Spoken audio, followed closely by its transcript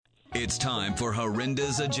It's time for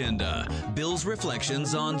Horrendous Agenda, Bill's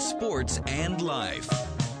reflections on sports and life.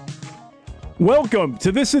 Welcome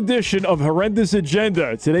to this edition of Horrendous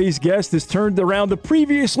Agenda. Today's guest has turned around the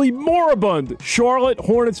previously moribund Charlotte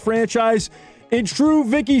Hornets franchise in true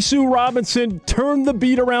Vicky Sue Robinson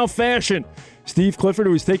turn-the-beat-around fashion. Steve Clifford,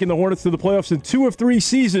 who has taken the Hornets to the playoffs in 2 of 3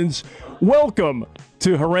 seasons, welcome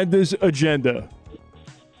to Horrendous Agenda.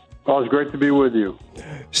 Oh, it's great to be with you.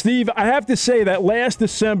 Steve, I have to say that last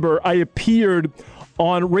December I appeared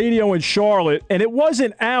on radio in Charlotte, and it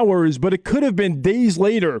wasn't hours, but it could have been days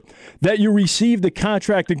later that you received the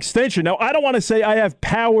contract extension. Now, I don't want to say I have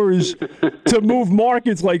powers to move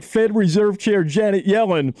markets like Fed Reserve Chair Janet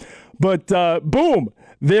Yellen, but boom,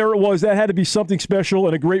 there it was. That had to be something special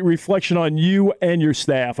and a great reflection on you and your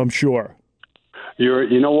staff, I'm sure.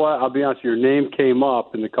 You know what? I'll be honest, your name came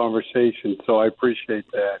up in the conversation, so I appreciate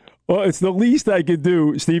that. Well, it's the least I could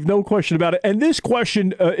do, Steve, no question about it. And this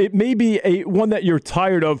question, it may be one that you're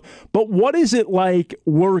tired of, but what is it like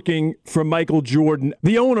working for Michael Jordan,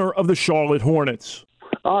 the owner of the Charlotte Hornets?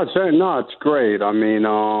 It's great. I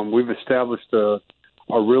mean, we've established a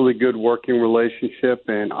really good working relationship,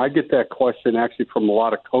 and I get that question actually from a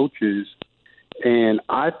lot of coaches, and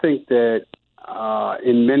I think that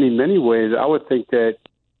in many, many ways, I would think that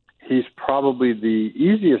he's probably the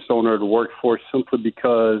easiest owner to work for simply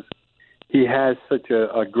because he has such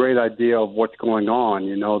a great idea of what's going on,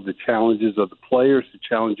 you know, the challenges of the players, the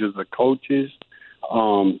challenges of the coaches,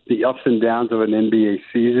 the ups and downs of an NBA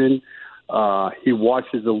season. He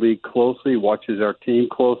watches the league closely, watches our team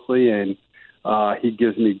closely, and he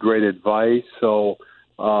gives me great advice. So,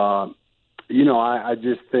 I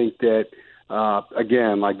just think that,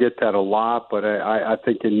 again, I get that a lot, but I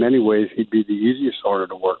think in many ways he'd be the easiest owner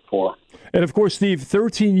to work for. And, of course, Steve,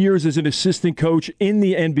 13 years as an assistant coach in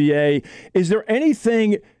the NBA. Is there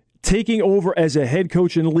anything taking over as a head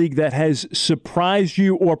coach in the league that has surprised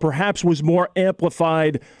you or perhaps was more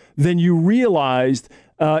amplified than you realized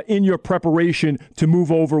in your preparation to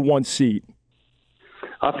move over one seat?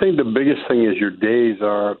 I think the biggest thing is your days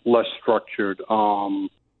are less structured.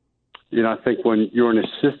 I think when you're an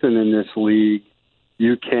assistant in this league,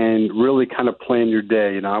 you can really kind of plan your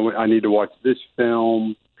day. You know, I need to watch this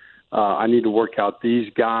film. I need to work out these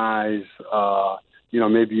guys.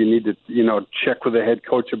 Maybe you need to, check with the head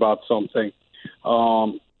coach about something.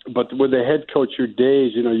 But with the head coach, your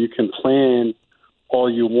days, you can plan all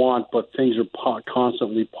you want, but things are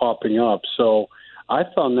constantly popping up. So I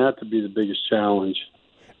found that to be the biggest challenge.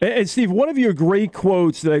 And, Steve, one of your great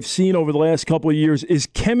quotes that I've seen over the last couple of years is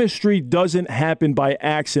chemistry doesn't happen by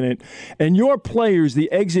accident. And your players, the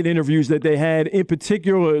exit interviews that they had, in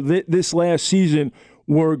particular this last season,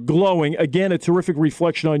 were glowing. Again, a terrific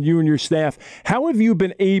reflection on you and your staff. How have you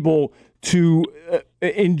been able to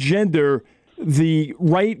engender the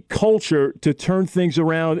right culture to turn things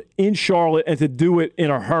around in Charlotte and to do it in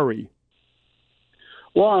a hurry?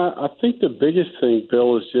 Well, I think the biggest thing,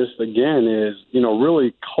 Bill, is just, again,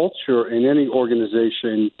 really culture in any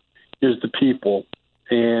organization is the people.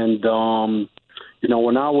 And,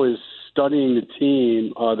 when I was studying the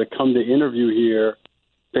team to come to interview here,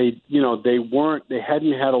 they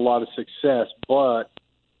hadn't had a lot of success, but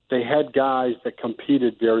they had guys that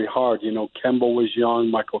competed very hard. Kemba was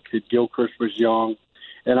young, Michael Kidd-Gilchrist was young,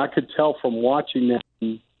 and I could tell from watching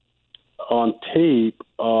them on tape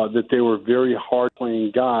that they were very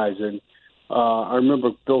hard-playing guys. And I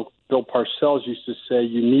remember Bill Parcells used to say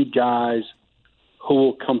you need guys who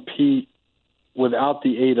will compete without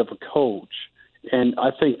the aid of a coach. And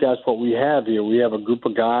I think that's what we have here. We have a group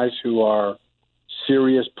of guys who are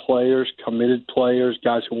serious players, committed players,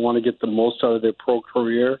 guys who want to get the most out of their pro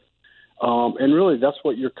career. And really, that's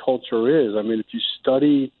what your culture is. I mean, if you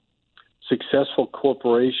study successful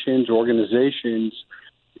corporations, organizations,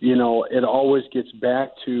 it always gets back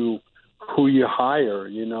to who you hire,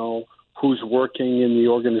 who's working in the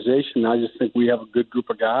organization. I just think we have a good group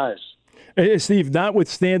of guys. Hey, Steve,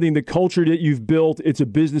 notwithstanding the culture that you've built, it's a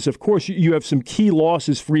business. Of course, you have some key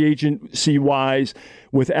losses free agency-wise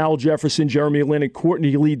with Al Jefferson, Jeremy Lin, and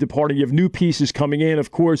Courtney Lee departing. You have new pieces coming in.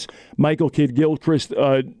 Of course, Michael Kidd-Gilchrist,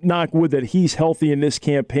 knock wood that he's healthy in this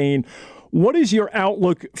campaign. What is your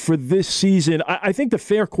outlook for this season? I think the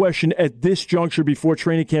fair question at this juncture before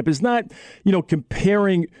training camp is not,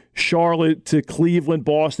 comparing Charlotte to Cleveland,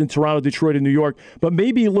 Boston, Toronto, Detroit, and New York, but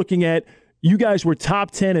maybe looking at you guys were top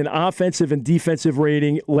 10 in offensive and defensive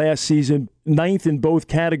rating last season, 9th in both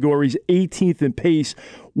categories, 18th in pace.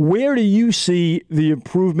 Where do you see the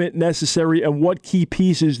improvement necessary, and what key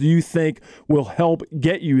pieces do you think will help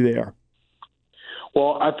get you there?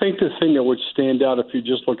 Well, I think the thing that would stand out if you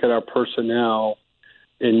just look at our personnel,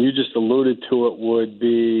 and you just alluded to it, would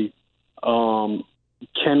be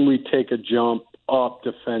can we take a jump up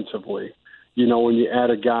defensively? You know, when you add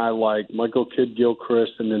a guy like Michael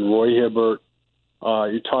Kidd-Gilchrist and then Roy Hibbert,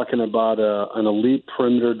 you're talking about an elite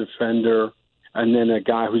perimeter defender and then a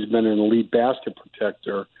guy who's been an elite basket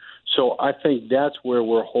protector. So I think that's where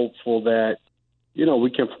we're hopeful that, you know, we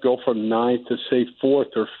can go from ninth to, say, fourth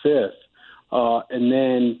or fifth, and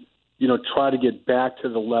then, you know, try to get back to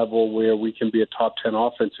the level where we can be a top 10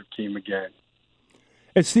 offensive team again.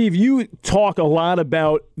 And, Steve, you talk a lot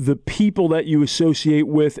about the people that you associate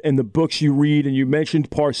with and the books you read, and you mentioned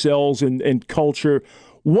Parcells and culture.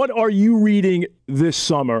 What are you reading this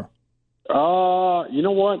summer? You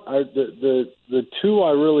know what? The two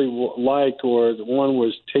I really liked were, one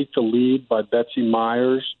was Take the Lead by Betsy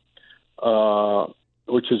Myers,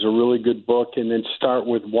 which is a really good book, and then Start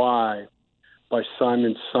With Why by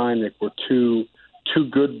Simon Sinek were two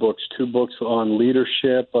good books, two books on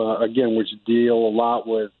leadership, again, which deal a lot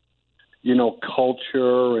with, you know,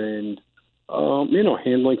 culture and, you know,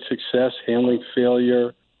 handling success, handling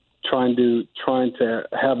failure, trying to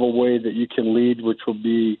have a way that you can lead, which will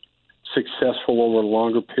be successful over a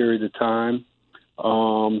longer period of time.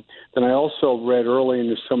 Then I also read early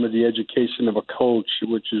into some of The Education of a Coach,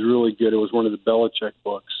 which is really good. It was one of the Belichick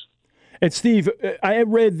books. And, Steve, I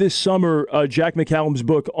had read this summer Jack McCallum's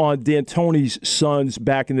book on D'Antoni's sons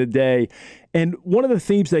back in the day. And one of the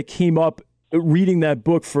themes that came up reading that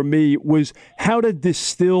book for me was how to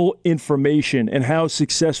distill information and how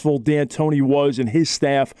successful D'Antoni was and his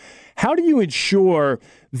staff. How do you ensure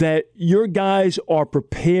that your guys are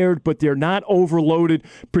prepared, but they're not overloaded,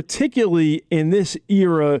 particularly in this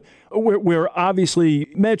era where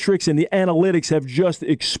obviously metrics and the analytics have just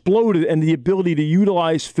exploded and the ability to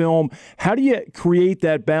utilize film? How do you create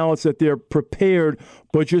that balance that they're prepared,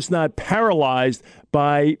 but just not paralyzed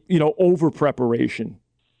by, you know, over preparation?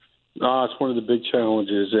 It's one of the big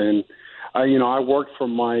challenges. And, I worked for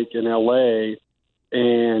Mike in L.A.,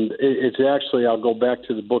 and it's actually, I'll go back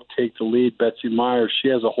to the book Take the Lead, Betsy Myers. She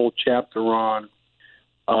has a whole chapter on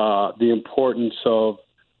the importance of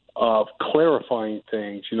clarifying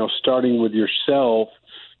things, you know, starting with yourself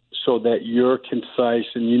so that you're concise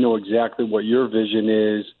and you know exactly what your vision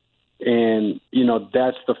is. And, you know,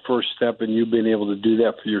 that's the first step in you being able to do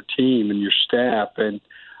that for your team and your staff. And,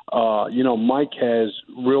 Mike has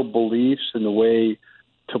real beliefs in the way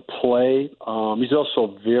to play. He's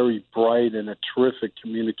also very bright and a terrific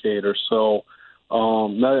communicator. So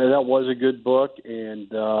that was a good book, and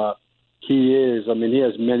he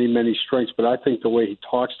has many, many strengths, but I think the way he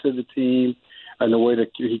talks to the team and the way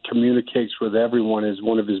that he communicates with everyone is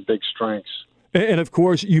one of his big strengths. And, of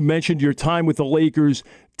course, you mentioned your time with the Lakers,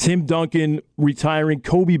 Tim Duncan retiring,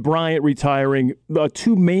 Kobe Bryant retiring,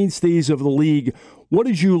 two mainstays of the league. What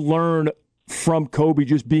did you learn from Kobe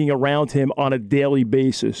just being around him on a daily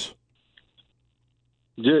basis?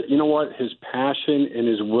 You know what? His passion and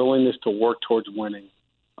his willingness to work towards winning.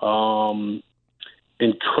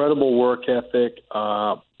 Incredible work ethic,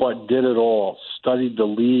 but did it all. Studied the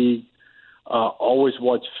league, always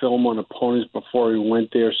watched film on opponents before he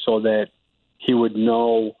went there so that he would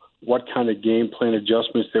know what kind of game plan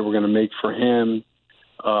adjustments they were going to make for him.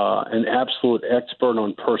 An absolute expert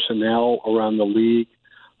on personnel around the league.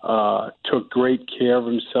 Took great care of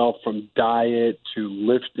himself, from diet to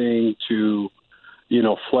lifting to,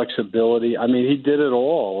 flexibility. I mean, he did it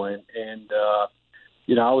all. And I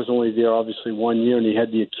was only there obviously 1 year, and he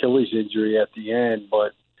had the Achilles injury at the end.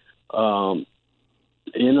 But,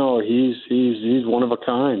 he's one of a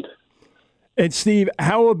kind. And, Steve,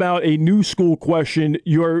 how about a new school question,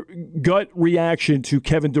 your gut reaction to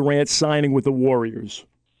Kevin Durant signing with the Warriors?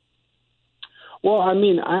 Well, I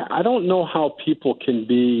mean, I don't know how people can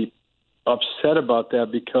be upset about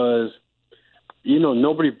that because,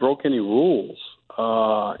 nobody broke any rules.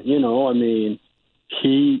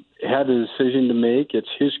 He had a decision to make. It's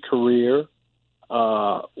his career.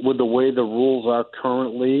 With the way the rules are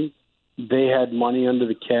currently, they had money under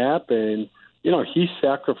the cap, and, he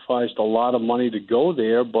sacrificed a lot of money to go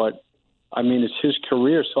there, but, it's his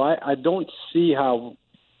career. So I don't see how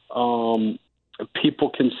people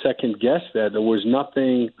can second guess that. There was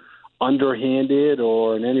nothing underhanded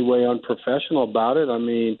or in any way unprofessional about it. I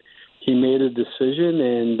mean, he made a decision,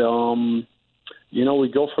 and, we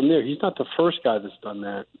go from there. He's not the first guy that's done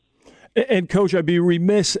that. And, Coach, I'd be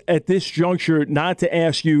remiss at this juncture not to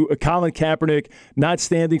ask you, Colin Kaepernick not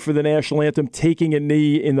standing for the national anthem, taking a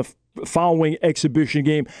knee in the following exhibition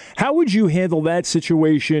game. How would you handle that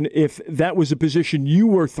situation if that was a position you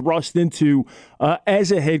were thrust into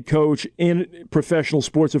as a head coach in professional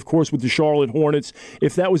sports, of course, with the Charlotte Hornets,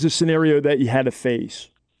 if that was a scenario that you had to face?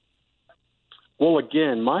 Well,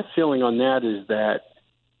 again, my feeling on that is that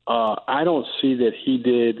I don't see that he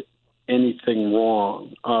did anything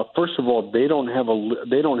wrong. First of all, they don't have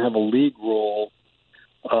a league rule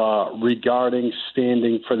regarding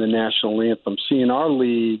standing for the national anthem. See, in our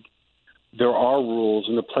league, there are rules,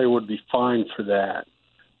 and the player would be fined for that.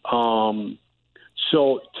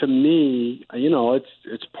 So to me,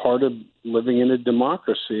 it's part of living in a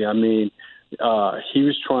democracy. I mean, he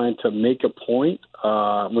was trying to make a point.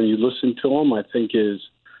 When you listen to him, I think his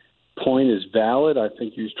point is valid. I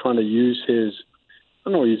think he was trying to use his, I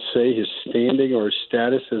don't know what you'd say, his standing or his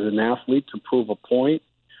status as an athlete to prove a point.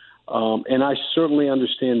 And I certainly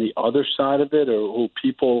understand the other side of it, or who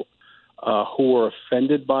people who are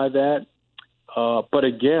offended by that. But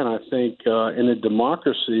again, I think in a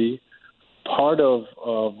democracy, part of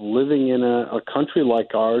living in a country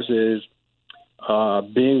like ours is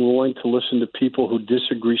being willing to listen to people who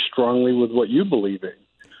disagree strongly with what you believe in.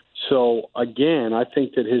 So, again, I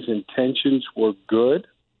think that his intentions were good,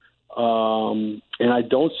 and I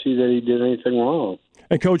don't see that he did anything wrong.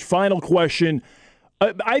 And, Coach, final question.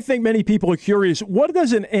 I think many people are curious, what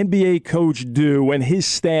does an NBA coach do and his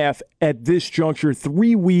staff at this juncture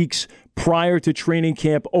 3 weeks prior to training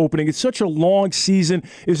camp opening? It's such a long season.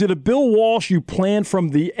 Is it a Bill Walsh you plan from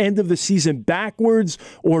the end of the season backwards,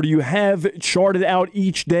 or do you have charted out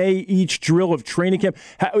each day, each drill of training camp?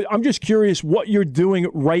 I'm just curious what you're doing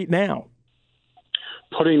right now.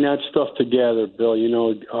 Putting that stuff together, Bill,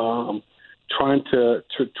 trying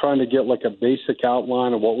to get like a basic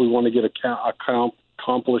outline of what we want to get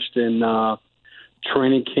accomplished in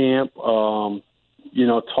training camp,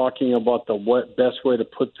 talking about the best way to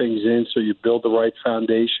put things in so you build the right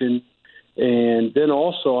foundation. And then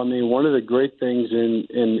also, I mean, one of the great things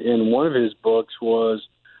in one of his books was,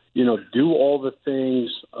 do all the things,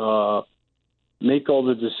 make all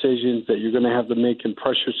the decisions that you're going to have to make in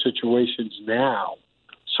pressure situations now.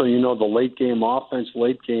 So, the late game offense,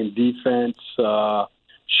 late game defense,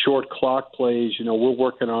 short clock plays, we're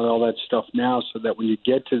working on all that stuff now so that when you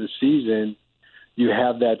get to the season, you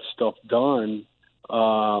have that stuff done,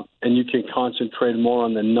 and you can concentrate more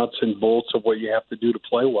on the nuts and bolts of what you have to do to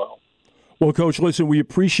play well. Well, Coach, listen, we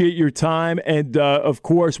appreciate your time, and, of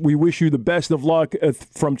course, we wish you the best of luck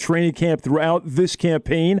from training camp throughout this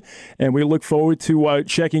campaign, and we look forward to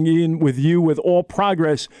checking in with you with all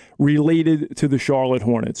progress related to the Charlotte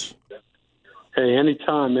Hornets. Hey,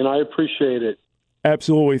 anytime, and I appreciate it.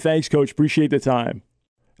 Absolutely. Thanks, Coach. Appreciate the time.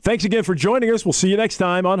 Thanks again for joining us. We'll see you next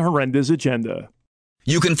time on Horrendous Agenda.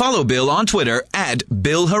 You can follow Bill on Twitter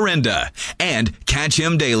 @BillHorrenda and catch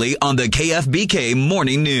him daily on the KFBK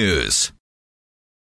Morning News.